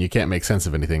anything and you can't make sense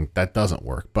of anything, that doesn't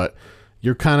work. But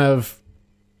you're kind of,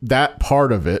 that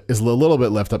part of it is a little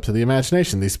bit left up to the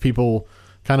imagination. These people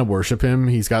kind of worship him.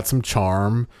 He's got some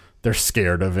charm. They're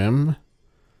scared of him.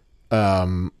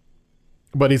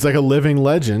 But he's like a living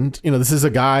legend. This is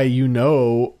a guy, in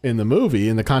the movie,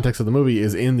 in the context of the movie,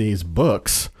 is in these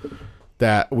books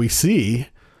that we see,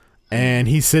 and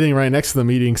he's sitting right next to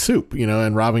them eating soup,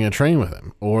 and robbing a train with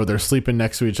him, or they're sleeping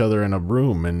next to each other in a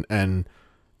room. And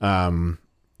Bob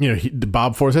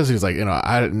Ford says, he's like,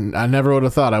 I never would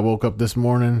have thought I woke up this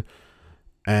morning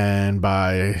and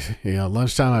by,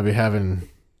 lunchtime I'd be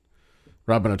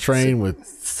robbing a train with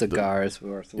cigars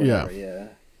worth whatever. Yeah.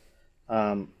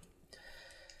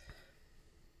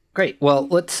 Great. Well,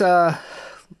 let's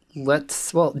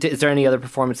is there any other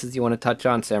performances you want to touch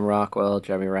on? Sam Rockwell,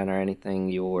 Jeremy Renner, anything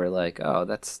you were like, oh,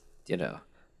 that's,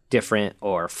 different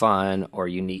or fun or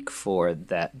unique for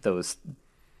those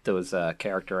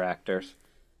character actors?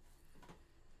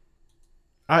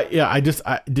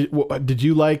 Did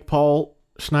you like Paul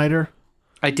Schneider?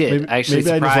 I did. Maybe, actually,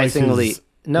 surprisingly.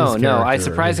 I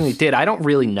surprisingly did. I don't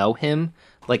really know him.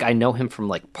 Like, I know him from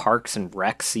like Parks and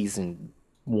Rec season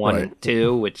 1 and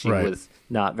 2, which he was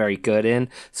not very good in.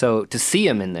 So to see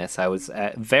him in this, I was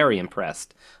very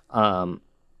impressed. And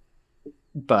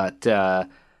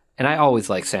I always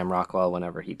like Sam Rockwell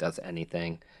whenever he does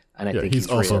anything. And I think he's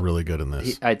also really good in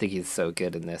this. I think he's so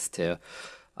good in this too.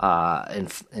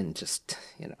 And just,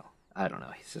 I don't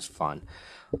know, he's just fun.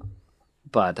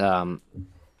 But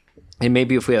and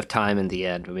maybe if we have time in the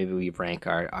end, maybe we rank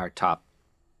our top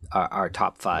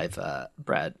 5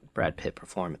 Brad Pitt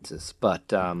performances.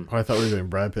 But I thought we were doing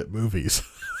Brad Pitt movies.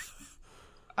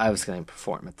 I was going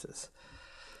performances.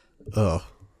 Oh.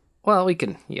 Well, we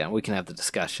can have the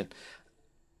discussion.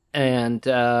 And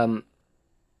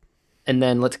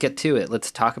then let's get to it.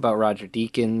 Let's talk about Roger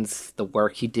Deakins, the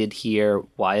work he did here.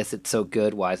 Why is it so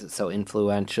good? Why is it so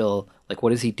influential? Like,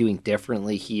 what is he doing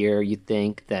differently here, you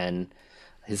think, than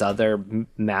his other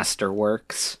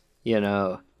masterworks?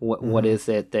 What is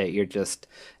it that you're just...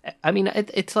 I mean,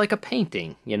 it's like a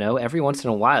painting, Every once in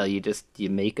a while, you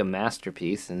make a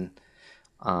masterpiece. And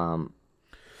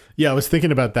yeah, I was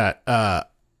thinking about that. A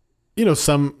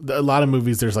lot of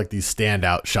movies, there's like these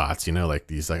standout shots, like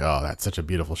these, like, oh, that's such a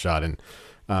beautiful shot. And,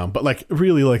 but like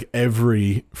really like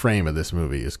every frame of this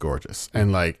movie is gorgeous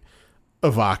and like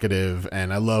evocative.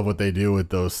 And I love what they do with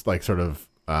those like sort of,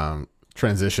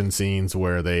 transition scenes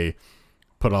where they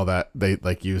put all that, they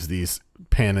like use these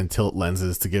pan and tilt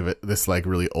lenses to give it this like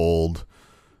really old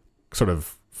sort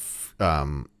of,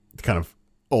 kind of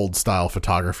old style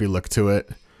photography look to it.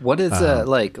 What is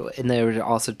like, and they were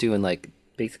also doing like,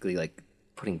 basically like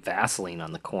putting Vaseline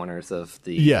on the corners of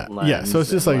the lens. So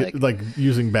it's just like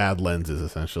using bad lenses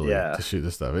essentially to shoot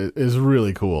this stuff. It is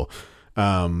really cool.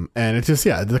 And it's just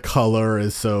the color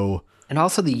is so, and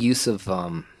also the use of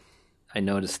I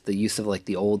noticed the use of like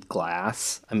the old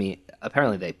glass. I mean,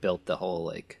 apparently they built the whole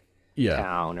like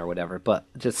town or whatever, but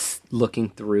just looking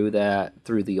through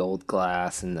the old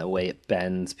glass and the way it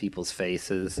bends people's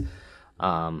faces,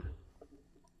 and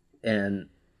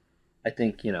I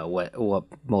think, what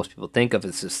most people think of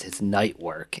is just his night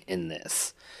work in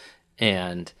this.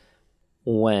 And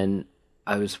when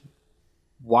I was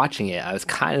watching it, I was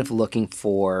kind of looking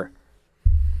for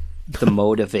the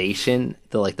motivation,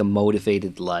 the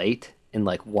motivated light, and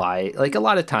like why, like a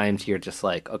lot of times you're just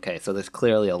like, okay, so there's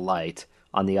clearly a light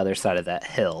on the other side of that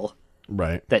hill.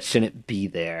 Right. That shouldn't be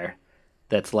there.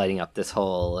 That's lighting up this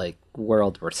whole like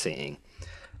world we're seeing.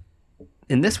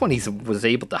 In this one, he was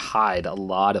able to hide a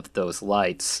lot of those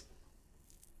lights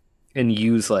and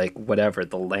use like whatever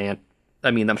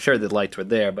I mean, I'm sure the lights were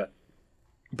there, but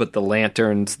the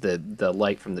lanterns, the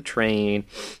light from the train,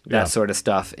 that sort of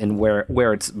stuff, and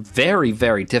where it's very,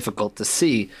 very difficult to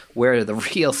see where the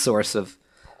real source of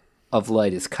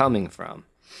light is coming from.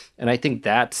 And I think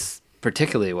that's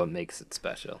particularly what makes it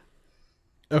special.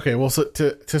 Okay, well, so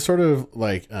to sort of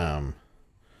like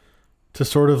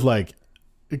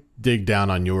dig down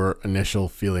on your initial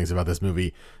feelings about this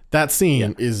movie, that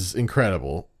scene is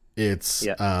incredible. It's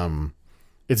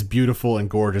it's beautiful and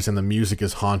gorgeous, and the music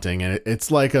is haunting, and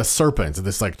it's like a serpent.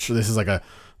 This is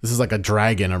like a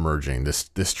dragon emerging.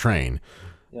 This train.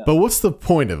 Yeah. But what's the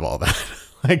point of all that?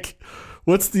 Like,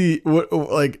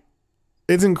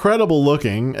 it's incredible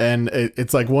looking, and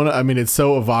it's like it's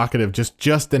so evocative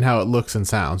just in how it looks and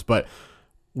sounds. But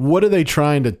what are they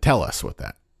trying to tell us with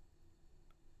that?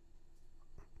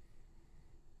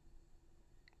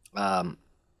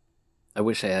 I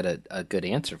wish I had a good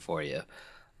answer for you.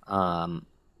 Are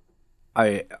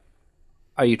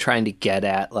you trying to get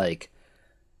at, like,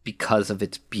 because of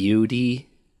its beauty?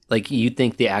 Like, you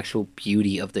think the actual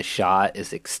beauty of the shot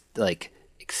is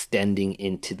extending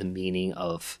into the meaning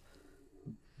of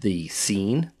the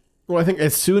scene? Well, I think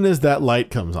as soon as that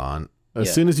light comes on,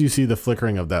 as soon as you see the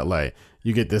flickering of that light,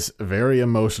 you get this very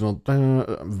emotional,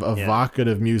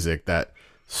 evocative music that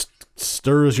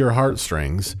stirs your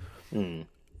heartstrings. Mm.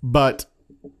 But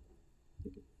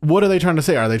what are they trying to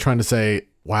say? Are they trying to say,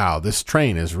 wow, this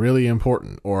train is really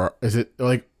important? Or is it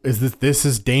like, this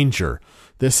is danger?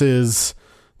 This is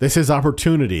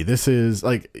opportunity. This is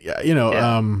like,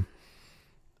 and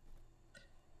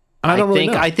I don't really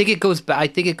know. I think it goes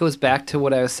back to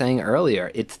what I was saying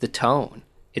earlier. It's the tone.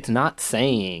 It's not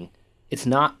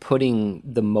putting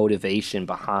the motivation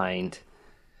behind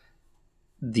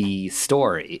the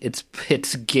story.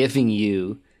 It's giving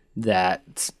you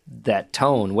that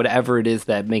tone, whatever it is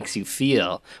that makes you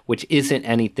feel, which isn't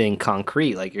anything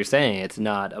concrete, like you're saying. It's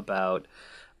not about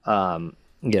the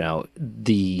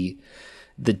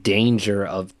danger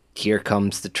of here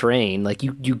comes the train. Like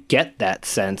you get that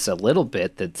sense a little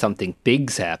bit that something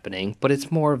big's happening, but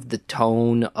it's more of the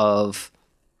tone or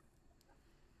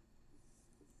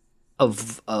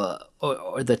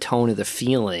the tone of the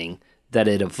feeling that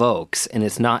it evokes, and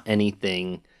it's not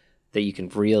anything that you can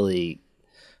really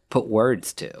put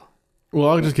words to. Well,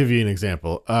 I'll just give you an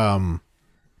example.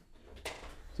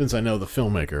 Since I know the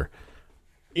filmmaker,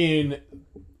 in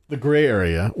the gray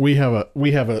area, we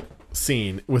have a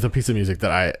scene with a piece of music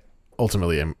that I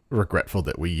ultimately am regretful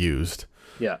that we used.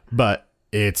 Yeah, but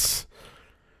it's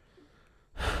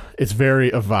very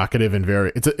evocative and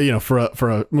for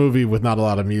a movie with not a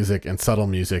lot of music and subtle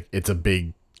music, it's a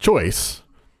big choice,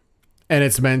 and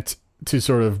it's meant to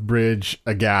sort of bridge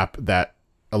a gap that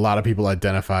a lot of people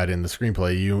identified in the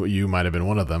screenplay. You might have been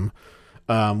one of them,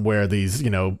 where these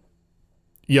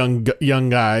young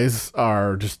guys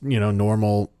are just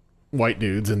normal white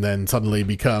dudes, and then suddenly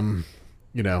become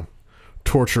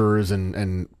torturers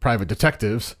and private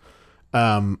detectives,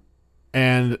 and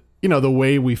the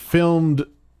way we filmed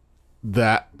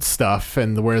that stuff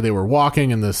and where they were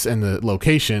walking and the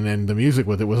location and the music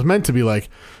with it was meant to be like,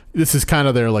 this is kind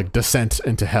of their like descent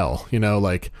into hell,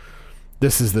 like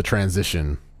this is the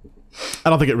transition. I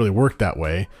don't think it really worked that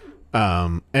way.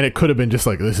 And it could have been just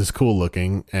like, this is cool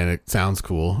looking and it sounds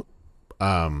cool.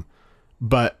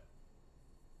 But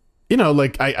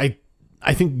I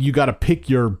think you got to pick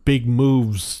your big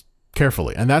moves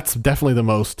carefully. And that's definitely the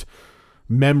most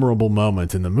memorable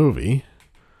moment in the movie.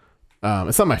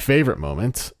 It's not my favorite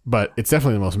moment, but it's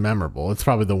definitely the most memorable. It's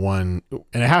probably the one,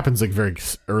 and it happens like very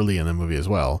early in the movie as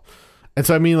well. And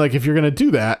so, I mean, like, if you're going to do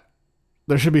that,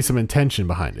 there should be some intention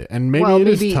behind it. And maybe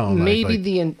is tone. Maybe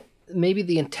the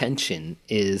intention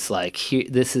is like, here,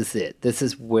 this is it. This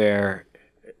is where,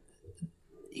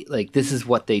 like, this is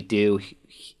what they do.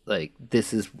 Like,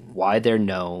 this is why they're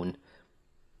known.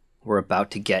 We're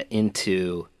about to get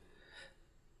into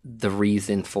the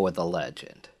reason for the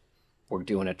legend. We're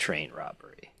doing a train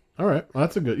robbery. All right. Well,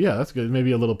 that's good.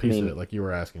 Maybe a little piece of it, like you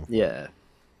were asking for. Yeah.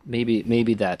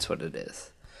 Maybe that's what it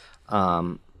is.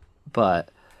 But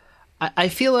I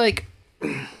feel like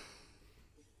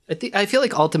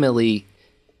ultimately,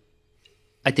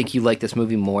 I think you like this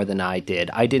movie more than I did.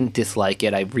 I didn't dislike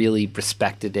it. I really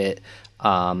respected it.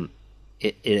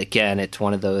 It's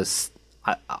one of those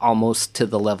almost to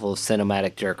the level of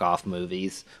cinematic jerk-off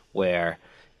movies where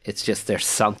it's just, there's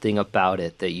something about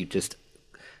it that you just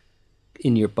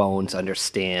in your bones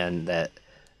understand that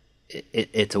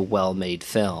it's a well-made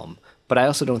film. But I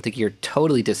also don't think you're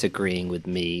totally disagreeing with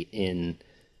me in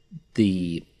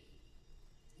the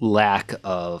lack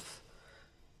of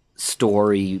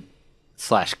story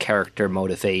 / character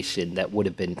motivation that would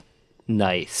have been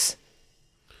nice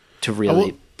to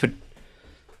really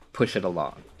push it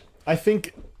along. I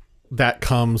think that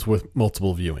comes with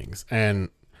multiple viewings, and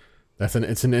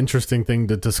it's an interesting thing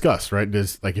to discuss, right?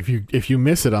 Just like if you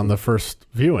miss it on the first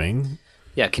viewing,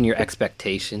 can your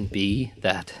expectation be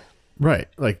that? Right,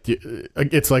 like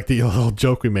it's like the little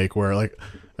joke we make where, like,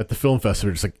 at the film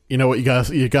festival, it's like, you know what,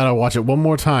 you gotta watch it one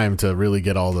more time to really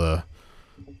get all the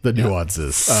the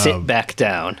nuances. Sit back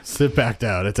down. Sit back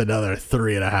down. It's another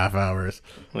 3.5 hours.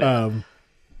 Yeah.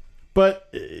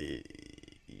 But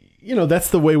that's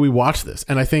the way we watch this.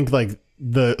 And I think like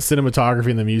the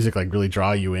cinematography and the music like really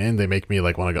draw you in. They make me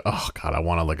like want to go, oh God, I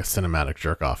want like a cinematic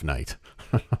jerk off night.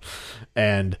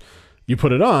 And you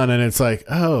put it on and it's like,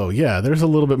 oh yeah, there's a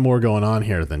little bit more going on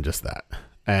here than just that.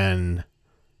 And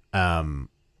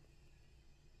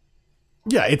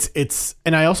yeah, it's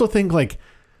and I also think like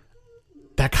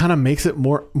that kind of makes it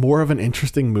more of an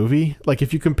interesting movie. Like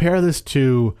if you compare this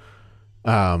to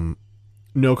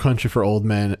No Country for Old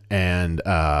Men and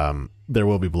There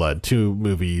Will Be Blood, two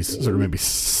movies sort of maybe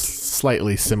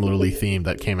slightly similarly themed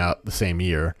that came out the same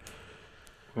year,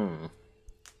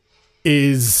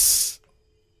 is,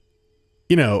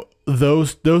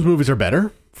 those movies are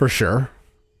better for sure,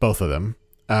 both of them.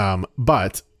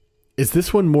 But is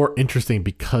this one more interesting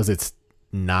because it's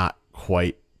not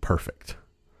quite perfect?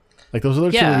 Like those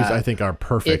other two movies I think are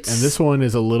perfect, and this one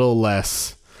is a little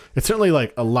less. It's certainly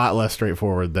like a lot less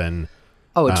straightforward than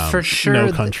it's for sure No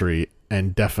Country,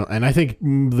 and definitely, and I think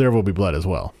There Will Be Blood as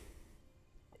well.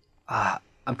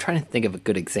 I'm trying to think of a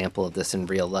good example of this in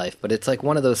real life, but it's like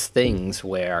one of those things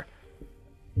where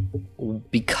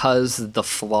because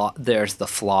there's the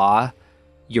flaw,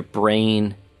 your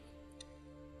brain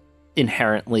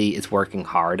inherently is working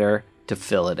harder to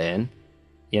fill it in,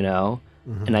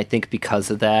 Mm-hmm. And I think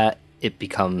because of that, it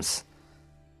becomes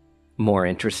more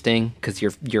interesting because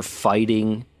you're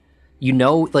fighting,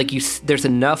 there's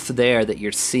enough there that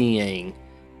you're seeing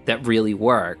that really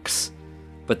works,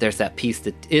 but there's that piece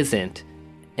that isn't.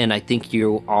 And I think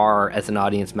you are, as an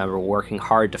audience member, working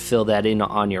hard to fill that in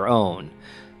on your own.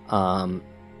 And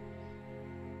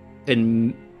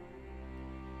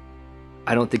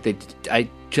I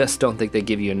just don't think they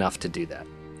give you enough to do that.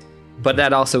 But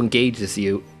that also engages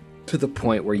you to the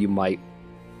point where you might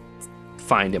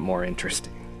find it more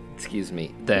interesting,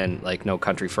 than like No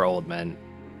Country for Old Men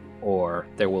or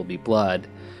There Will Be Blood,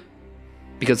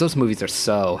 because those movies are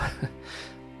so,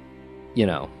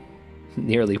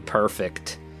 nearly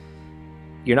perfect.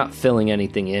 You're not filling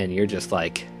anything in. You're just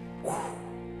like,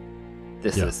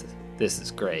 this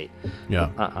is great. Yeah.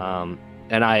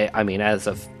 And I mean, as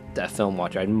that film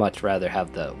watcher, I'd much rather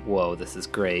have the whoa, this is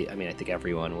great. I mean, I think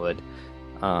everyone would,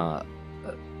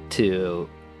 to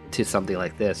something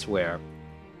like this where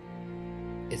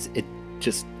it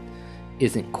just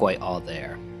isn't quite all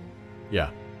there.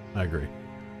 Yeah, I agree.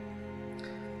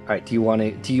 All right, do you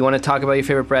want to talk about your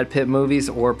favorite Brad Pitt movies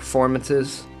or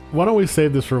performances? Why don't we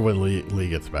save this for when Lee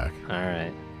gets back? All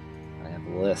right. I have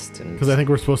a list, and because I think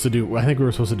we were supposed to do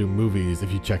movies.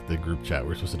 If you check the group chat,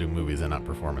 we're supposed to do movies and not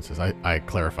performances. I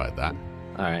clarified that.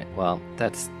 All right. Well,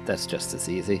 that's just as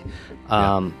easy.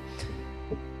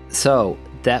 So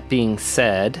that being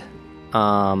said,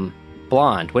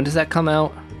 Blonde. When does that come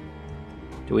out?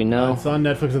 Do we know? It's on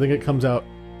Netflix. I think it comes out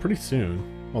pretty soon.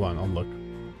 Hold on, I'll look.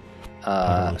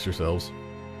 Talk amongst yourselves.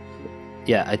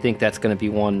 Yeah, I think that's going to be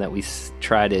one that we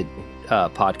try to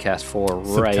podcast for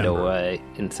right away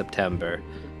in September.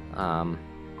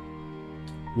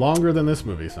 Longer than this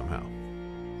movie somehow.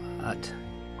 What?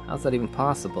 How's that even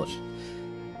possible?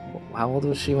 How old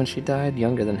was she when she died?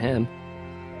 Younger than him.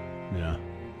 Yeah.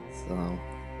 So,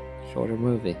 shorter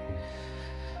movie.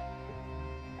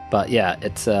 But yeah,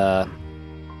 it's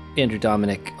Andrew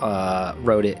Dominik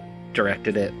wrote it,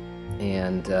 directed it,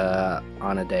 and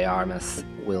Ana de Armas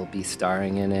will be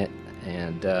starring in it.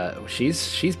 And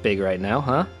she's big right now,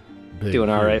 huh? Big, doing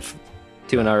all right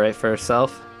for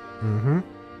herself. Mm-hmm.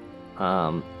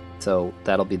 So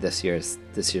that'll be this year's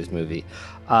movie.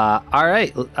 All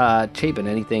right, Chapin,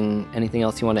 anything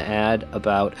else you want to add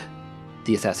about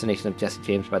the assassination of Jesse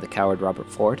James by the coward Robert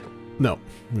Ford? No,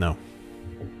 nothing.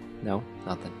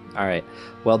 All right.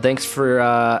 Well, thanks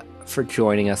for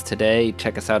joining us today.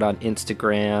 Check us out on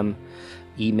Instagram.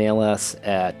 Email us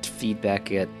at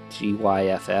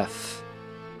feedback@gyff.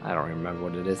 I don't remember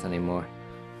what it is anymore.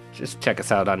 Just check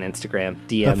us out on Instagram.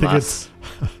 DM us.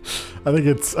 I think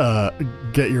it's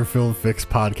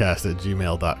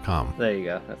getyourfilmfixpodcast@gmail.com. There you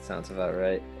go. That sounds about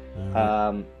right.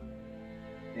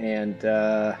 And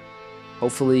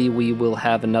hopefully we will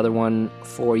have another one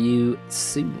for you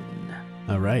soon.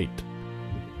 All right.